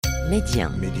ميديان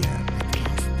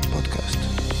بودكاست.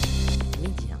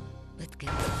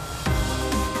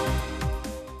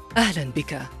 أهلا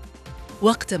بك.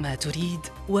 وقتما تريد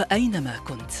وأينما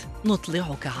كنت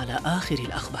نطلعك على آخر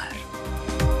الأخبار.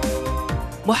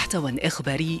 محتوى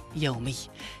إخباري يومي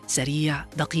سريع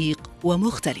دقيق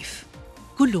ومختلف،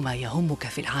 كل ما يهمك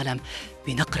في العالم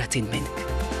بنقرة منك.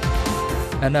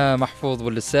 أنا محفوظ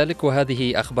بالسالك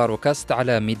وهذه أخبار كاست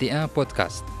على ميديان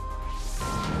بودكاست.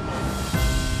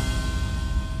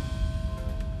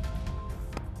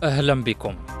 أهلا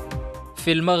بكم.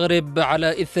 في المغرب،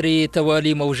 على إثر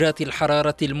توالي موجات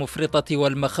الحرارة المفرطة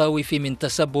والمخاوف من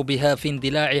تسببها في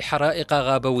اندلاع حرائق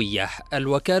غابوية،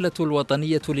 الوكالة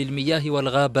الوطنية للمياه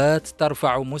والغابات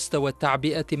ترفع مستوى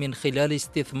التعبئة من خلال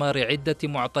استثمار عدة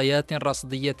معطيات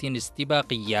رصدية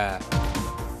استباقية.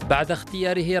 بعد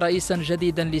اختياره رئيسا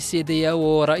جديدا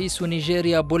لسيدياو، رئيس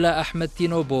نيجيريا بولا أحمد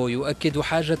تينوبو يؤكد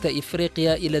حاجة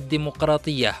إفريقيا إلى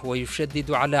الديمقراطية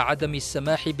ويشدد على عدم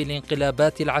السماح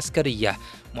بالانقلابات العسكرية،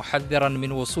 محذرا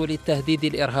من وصول التهديد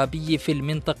الإرهابي في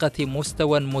المنطقة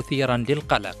مستوى مثيرا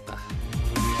للقلق.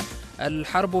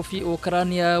 الحرب في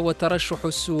أوكرانيا وترشح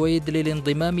السويد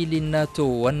للانضمام للناتو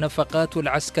والنفقات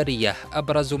العسكرية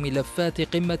أبرز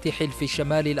ملفات قمة حلف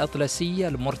الشمال الأطلسي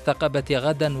المرتقبة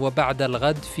غدا وبعد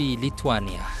الغد في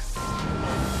ليتوانيا.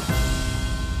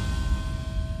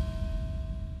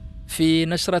 في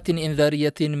نشرة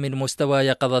إنذارية من مستوى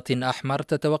يقظة أحمر،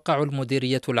 تتوقع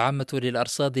المديرية العامة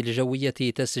للأرصاد الجوية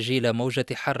تسجيل موجة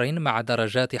حر مع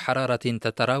درجات حرارة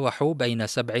تتراوح بين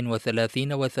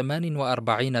 37 و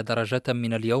 48 درجة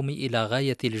من اليوم إلى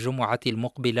غاية الجمعة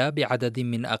المقبلة بعدد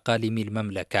من أقاليم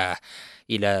المملكة.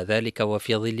 إلى ذلك،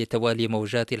 وفي ظل توالي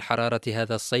موجات الحرارة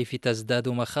هذا الصيف، تزداد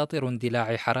مخاطر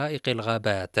اندلاع حرائق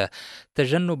الغابات.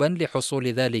 تجنبا لحصول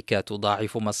ذلك،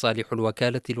 تضاعف مصالح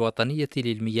الوكالة الوطنية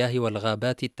للمياه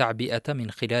والغابات التعبئة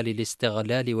من خلال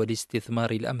الاستغلال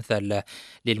والاستثمار الأمثل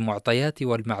للمعطيات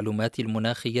والمعلومات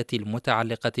المناخية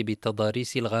المتعلقة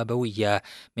بالتضاريس الغابوية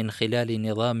من خلال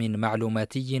نظام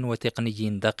معلوماتي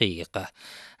وتقني دقيق.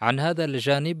 عن هذا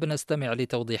الجانب نستمع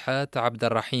لتوضيحات عبد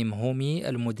الرحيم هومي،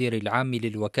 المدير العام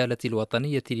للوكالة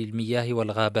الوطنية للمياه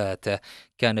والغابات،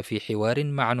 كان في حوار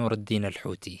مع نور الدين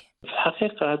الحوتي. في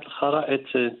الحقيقة هذه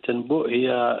الخرائط التنبؤ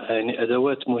هي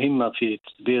أدوات مهمة في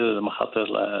تدبير مخاطر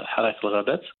حرائق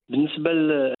الغابات. بالنسبة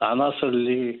للعناصر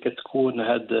اللي كتكون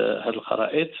هذه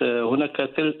الخرائط، هناك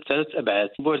ثلاث أبعاد.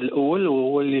 البعد الأول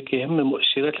وهو اللي كيهم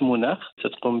مؤشرات المناخ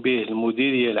تقوم به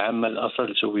المديرية العامة للأرصاد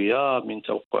الجوية من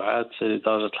توقعات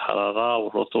درجة الحرارة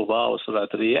والرطوبة وسرعة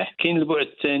الرياح. كاين البعد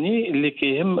الثاني اللي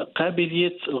كيهم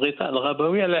قابلية الغطاء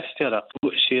الغابوي على الاحتراق،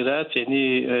 مؤشرات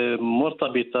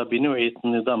مرتبطة بنوعية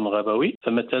النظام الغابوي.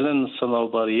 فمثلا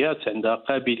الصنوبريات عندها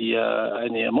قابلية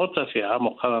مرتفعة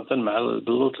مقارنة مع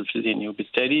البلوط الفليني،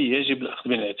 وبالتالي يجب الأخذ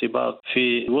بعين الاعتبار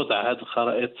في وضع هذه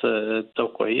الخرائط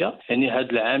التوقعية هذا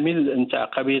العامل نتاع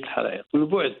قابلية الحرائق.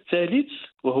 والبعد الثالث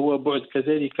وهو بعد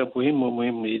كذلك مهم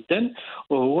ومهم جدا،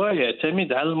 وهو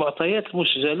يعتمد على المعطيات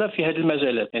المسجلة في هذه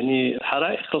المجالات.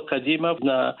 الحرائق القديمة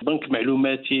بنا بنك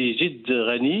معلوماتي جد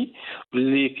غني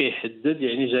اللي كيحدد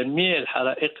جميع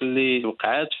الحرائق اللي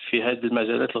وقعت في هذه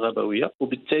المجالات الغابوية،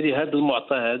 وبالتالي هذا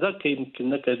المعطى هذا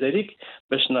كيمكننا كذلك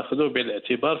باش ناخذه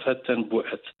بالاعتبار في هذه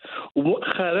التنبؤات.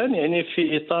 ومؤخرا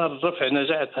في إطار رفع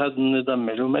نجاعة هذا النظام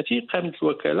المعلوماتي، قامت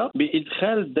الوكالة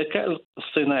بإدخال الذكاء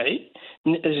الاصطناعي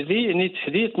من أجل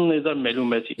تحديث النظام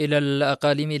المعلوماتي. إلى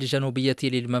الأقاليم الجنوبية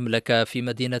للمملكة، في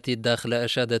مدينة الداخلة،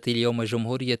 أشادت اليوم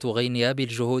جمهورية غينيا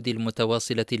بالجهود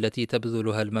المتواصلة التي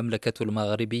تبذلها المملكة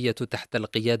المغربية تحت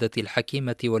القيادة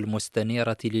الحكيمة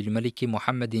والمستنيرة للملك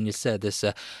محمد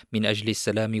السادس من أجل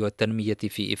السلام والتنمية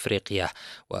في إفريقيا.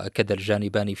 وأكد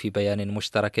الجانبان في بيان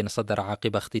مشترك صدر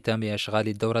عقب اختتام أشغال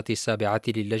الدورة السابعة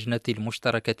للجنة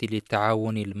المشتركة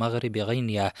للتعاون المغرب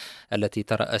غينيا، التي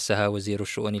ترأسها وزير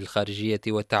الشؤون الخارجية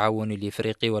والتعاون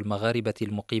الإفريقي والمغاربة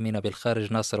المقيمين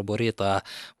بالخارج ناصر بوريطة،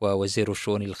 ووزير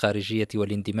الشؤون الخارجية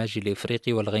والاندماج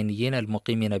الإفريقي والغينيين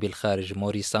المقيمين بالخارج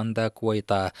موريساندا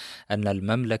كويتا، أن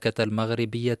المملكة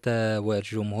المغربية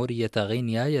وجمهورية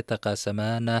غينيا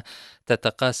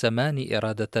تتقاسمان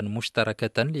إرادة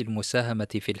مشتركة للمساهمة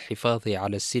في الحفاظ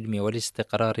على السلم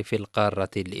والاستقرار في القارة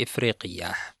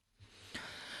الإفريقية.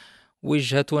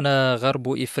 وجهتنا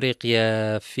غرب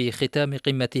إفريقيا. في ختام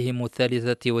قمتهم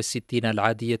 63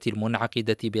 العادية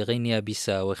المنعقدة بغينيا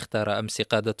بيساو، اختار أمس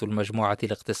قادة المجموعة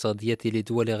الاقتصادية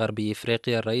لدول غرب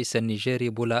إفريقيا الرئيس النيجيري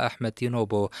بولا أحمد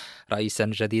تينوبو رئيسا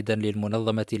جديدا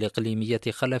للمنظمة الإقليمية،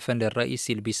 خلفا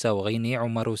للرئيس البيساوغيني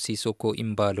عمر سيسوكو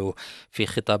إمبالو. في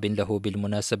خطاب له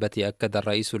بالمناسبة، أكد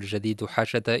الرئيس الجديد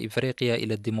حاجة إفريقيا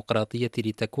إلى الديمقراطية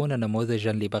لتكون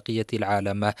نموذجا لبقية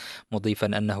العالم، مضيفا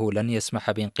أنه لن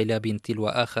يسمح بانقلاب تلو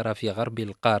آخر في غرب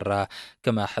القارة،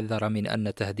 كما حذر من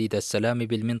أن تهديد السلام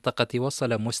بالمنطقة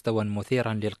وصل مستوى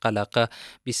مثيرا للقلق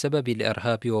بسبب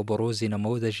الإرهاب وبروز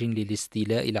نموذج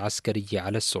للاستيلاء العسكري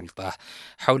على السلطة.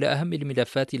 حول أهم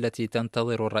الملفات التي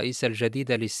تنتظر الرئيس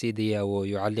الجديد لسيدياو،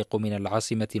 يعلق من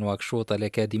العاصمة نواكشوط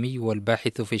الأكاديمي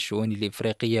والباحث في الشؤون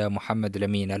الإفريقية محمد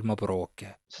لمين المبروك.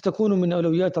 ستكون من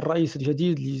أولويات الرئيس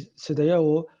الجديد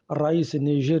لسيدياو الرئيس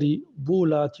النيجيري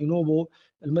بولا تينوبو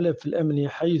الملف الأمني،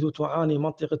 حيث تعاني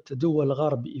منطقة دول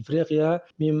غرب إفريقيا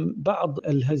من بعض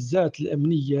الهزات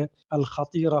الأمنية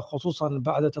الخطيرة، خصوصا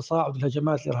بعد تصاعد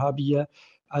الهجمات الإرهابية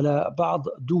على بعض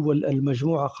دول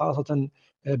المجموعة، خاصة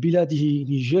بلاده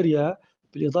نيجيريا،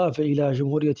 بالإضافة إلى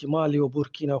جمهورية مالي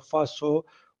وبوركينا فاسو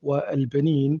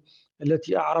والبنين،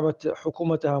 التي أعربت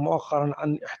حكومتها مؤخرا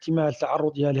عن احتمال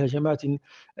تعرضها لهجمات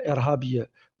إرهابية.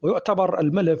 ويعتبر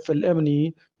الملف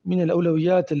الأمني من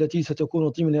الأولويات التي ستكون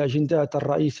ضمن أجندات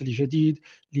الرئيس الجديد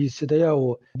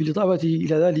لسيدياو. بالإضافة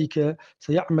إلى ذلك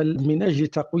سيعمل من أجل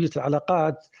تقوية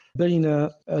العلاقات بين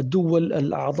الدول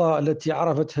الأعضاء التي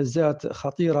عرفت هزات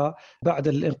خطيرة بعد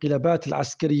الانقلابات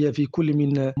العسكرية في كل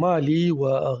من مالي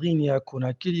وغينيا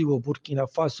كوناكري وبوركينا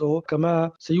فاسو.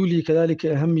 كما سيولي كذلك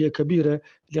أهمية كبيرة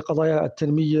لقضايا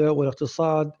التنمية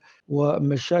والاقتصاد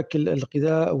ومشاكل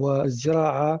الغذاء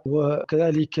والزراعة،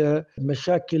 وكذلك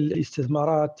مشاكل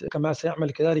الاستثمارات. كما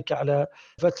سيعمل كذلك على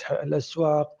فتح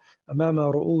الأسواق أمام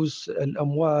رؤوس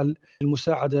الأموال،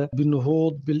 المساعدة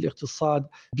بالنهوض بالاقتصاد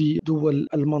بدول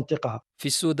المنطقة. في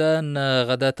السودان،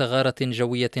 غداة غارة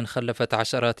جوية خلفت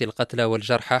عشرات القتلى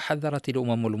والجرحى، حذرت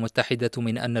الأمم المتحدة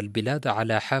من أن البلاد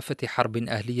على حافة حرب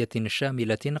أهلية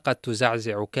شاملة قد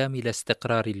تزعزع كامل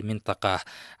استقرار المنطقة.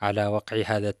 على وقع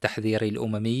هذا التحذير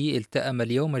الأممي، التأم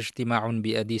اليوم اجتماع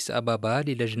بأديس أبابا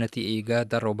للجنة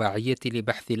إيجاد الرباعية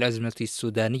لبحث الأزمة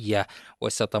السودانية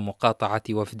وسط مقاطعة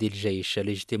وفد الجيش.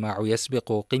 الاجتماع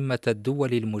يسبق قمة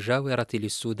الدول المجاورة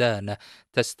للسودان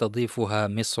تستضيفها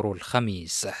مصر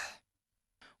الخميس.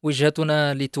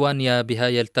 وجهتنا ليتوانيا، بها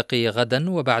يلتقي غدا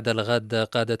وبعد الغد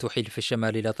قادة حلف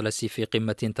الشمال الأطلسي في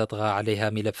قمة تطغى عليها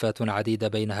ملفات عديدة،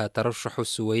 بينها ترشح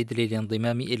السويد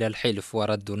للانضمام إلى الحلف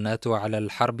ورد الناتو على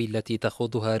الحرب التي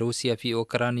تخوضها روسيا في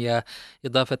أوكرانيا،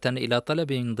 إضافة إلى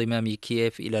طلب انضمام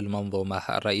كييف إلى المنظومة.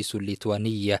 الرئيس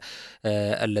الليتواني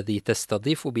الذي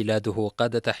تستضيف بلاده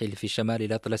قادة حلف الشمال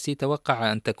الأطلسي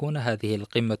توقع أن تكون هذه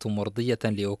القمة مرضية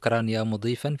لأوكرانيا،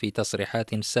 مضيفا في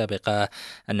تصريحات سابقة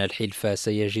أن الحلف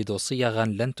سيجد صيغا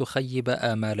لن تخيب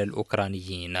آمال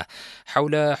الأوكرانيين.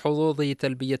 حول حظوظ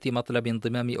تلبية مطلب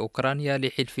انضمام أوكرانيا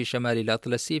لحلف شمال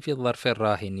الأطلسي في الظرف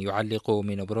الراهن، يعلق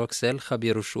من بروكسل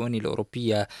خبير الشؤون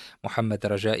الأوروبية محمد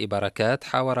رجاء بركات،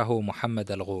 حاوره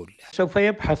محمد الغول. سوف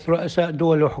يبحث رؤساء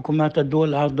دول وحكومات الدول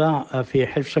الأعضاء في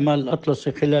حلف شمال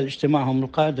الأطلسي خلال اجتماعهم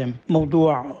القادم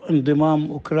موضوع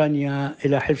انضمام أوكرانيا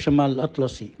إلى حلف شمال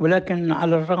الأطلسي، ولكن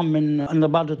على الرغم من أن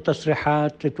بعض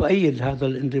التصريحات تؤيد هذا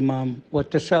الانضمام،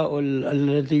 والتساؤل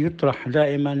الذي يطرح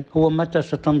دائما هو متى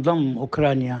ستنضم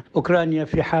أوكرانيا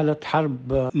في حالة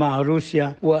حرب مع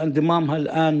روسيا، وانضمامها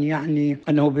الآن يعني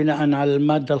أنه بناء على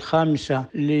المادة 5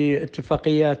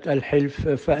 لاتفاقيات الحلف،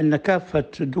 فإن كافة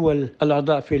دول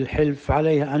الأعضاء في الحلف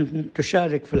عليها أن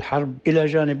تشارك في الحرب إلى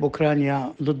جانب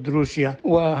أوكرانيا ضد روسيا.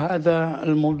 وهذا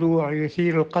الموضوع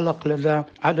يثير القلق لدى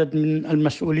عدد من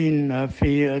المسؤولين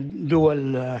في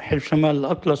دول حلف شمال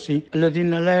الأطلسي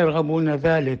الذين لا يرغبون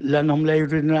ذلك، لأنهم لا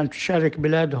يريدون أن تشارك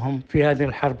بلادهم في هذه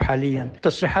الحرب حاليا.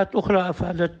 تصريحات أخرى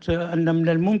أفادت أن من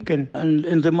الممكن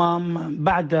الانضمام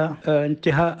بعد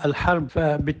انتهاء الحرب،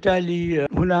 فبالتالي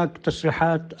هناك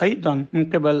تصريحات أيضا من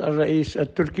قبل الرئيس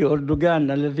التركي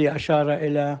أردوغان الذي أشار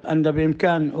إلى أن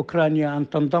بإمكان أوكرانيا أن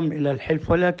تنضم إلى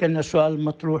الحلف، ولكن السؤال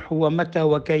المطروح هو متى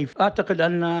وكيف. أعتقد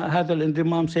أن هذا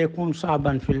الانضمام سيكون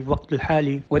صعبا في الوقت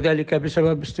الحالي، وذلك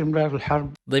بسبب استمرار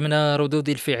الحرب. ضمن ردود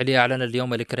الفعل، أعلن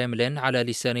اليوم الكرملين على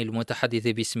لسان المتحدث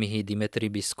باسمه ديمتري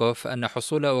بيسكوف أن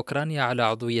حصول أوكرانيا على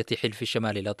عضوية حلف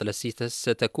شمال الأطلسي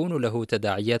ستكون له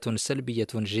تداعيات سلبية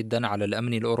جدا على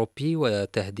الأمن الأوروبي،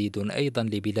 وتهديد أيضا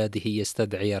لبلاده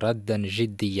يستدعي ردا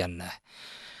جديا.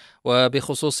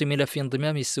 وبخصوص ملف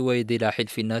انضمام السويد إلى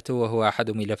حلف الناتو، وهو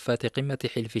أحد ملفات قمة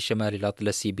حلف شمال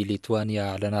الأطلسي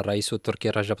بليتوانيا، أعلن الرئيس التركي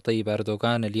رجب طيب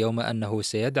أردوغان اليوم أنه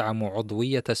سيدعم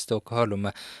عضوية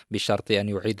ستوكهولم بشرط أن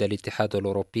يعيد الاتحاد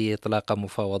الأوروبي إطلاق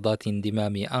مفاوضات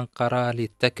انضمام أنقرة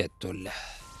للتكتل.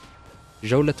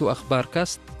 جولة أخبار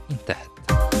كاست انتهت.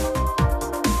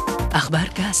 أخبار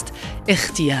كاست،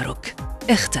 اختيارك،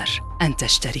 اختر أن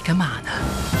تشترك معنا.